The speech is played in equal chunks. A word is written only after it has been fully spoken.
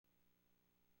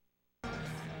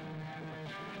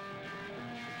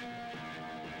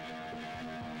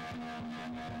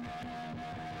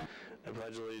I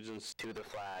pledge allegiance to the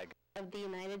flag of the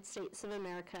United States of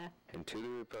America and to the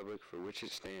republic for which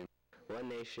it stands, one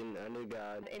nation, under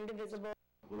God, indivisible,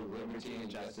 with liberty and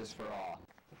justice for all.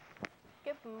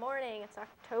 Good morning. It's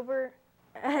October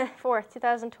 4th,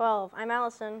 2012. I'm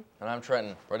Allison. And I'm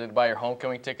Trenton. Ready to buy your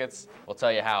homecoming tickets? We'll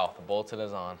tell you how. The bulletin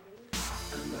is on.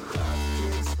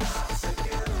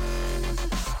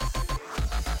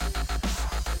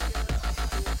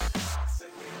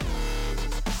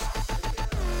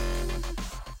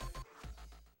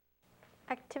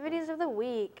 Activities of the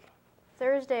week.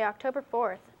 Thursday, October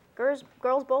 4th. Girls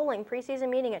bowling preseason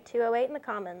meeting at 2:08 in the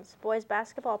Commons. Boys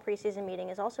basketball preseason meeting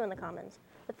is also in the Commons.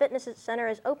 The fitness center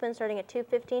is open starting at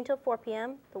 2:15 till 4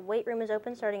 p.m. The weight room is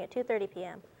open starting at 2:30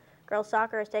 p.m. Girls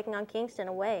soccer is taking on Kingston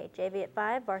away, JV at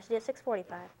 5, varsity at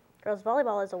 6:45. Girls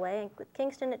volleyball is away with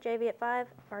Kingston at JV at 5,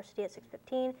 varsity at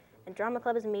 6:15, and drama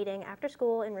club is meeting after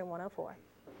school in room 104.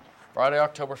 Friday,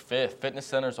 October 5th. Fitness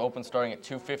center is open starting at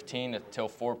 2:15 until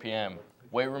 4 p.m.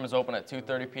 Weight room is open at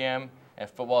 2:30 p.m. and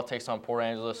football takes on Port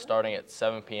Angeles starting at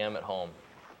 7 p.m. at home.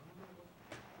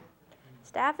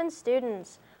 Staff and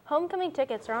students. Homecoming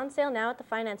tickets are on sale now at the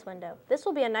finance window. This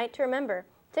will be a night to remember.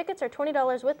 Tickets are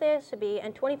 $20 with the ASB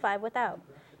and $25 without.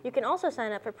 You can also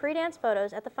sign up for pre-dance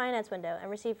photos at the finance window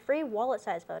and receive free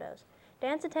wallet-size photos.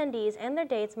 Dance attendees and their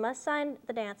dates must sign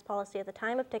the dance policy at the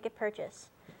time of ticket purchase.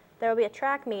 There will be a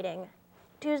track meeting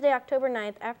Tuesday, October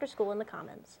 9th after school in the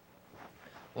Commons.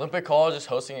 Olympic College is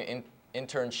hosting an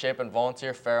internship and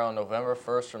volunteer fair on November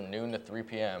 1st from noon to 3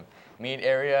 p.m. Meet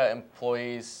area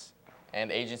employees and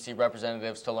agency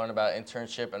representatives to learn about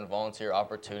internship and volunteer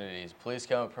opportunities. Please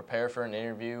come prepare for an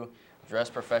interview, dress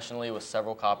professionally with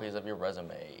several copies of your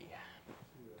resume.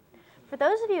 For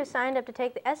those of you who signed up to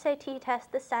take the SAT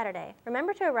test this Saturday,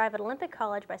 remember to arrive at Olympic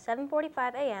College by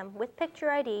 7:45 a.m. with picture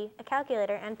ID, a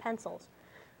calculator, and pencils.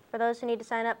 For those who need to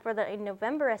sign up for the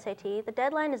November SAT, the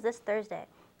deadline is this Thursday.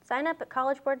 Sign up at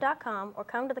collegeboard.com or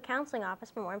come to the counseling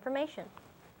office for more information.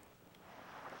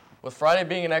 With Friday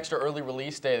being an extra early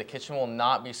release day, the kitchen will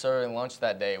not be serving lunch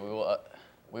that day.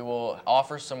 We will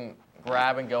offer some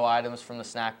grab-and-go items from the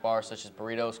snack bar, such as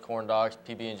burritos, corn dogs,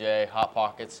 PB&J, Hot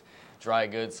Pockets, dry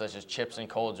goods such as chips and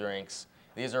cold drinks.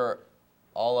 These are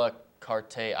a la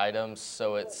carte items,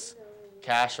 so it's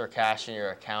cash or cash in your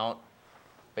account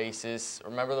basis.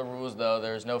 Remember the rules, though.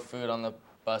 There's no food on the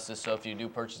buses, so if you do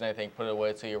purchase anything, put it away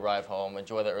until you arrive home.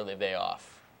 Enjoy the early day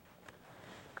off.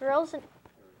 Girls and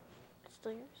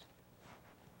still yours?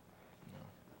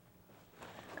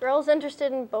 Girls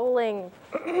interested in bowling.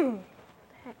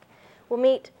 Heck. We'll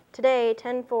meet today,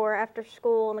 10-4, after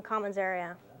school in the Commons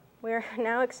area. We're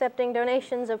now accepting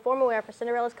donations of formal wear for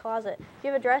Cinderella's closet. If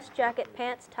you have a dress, jacket,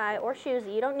 pants, tie, or shoes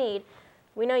that you don't need,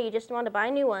 we know you just want to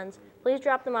buy new ones. Please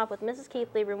drop them off with Mrs.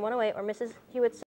 Keithley, room 108, or Mrs. Hewitt's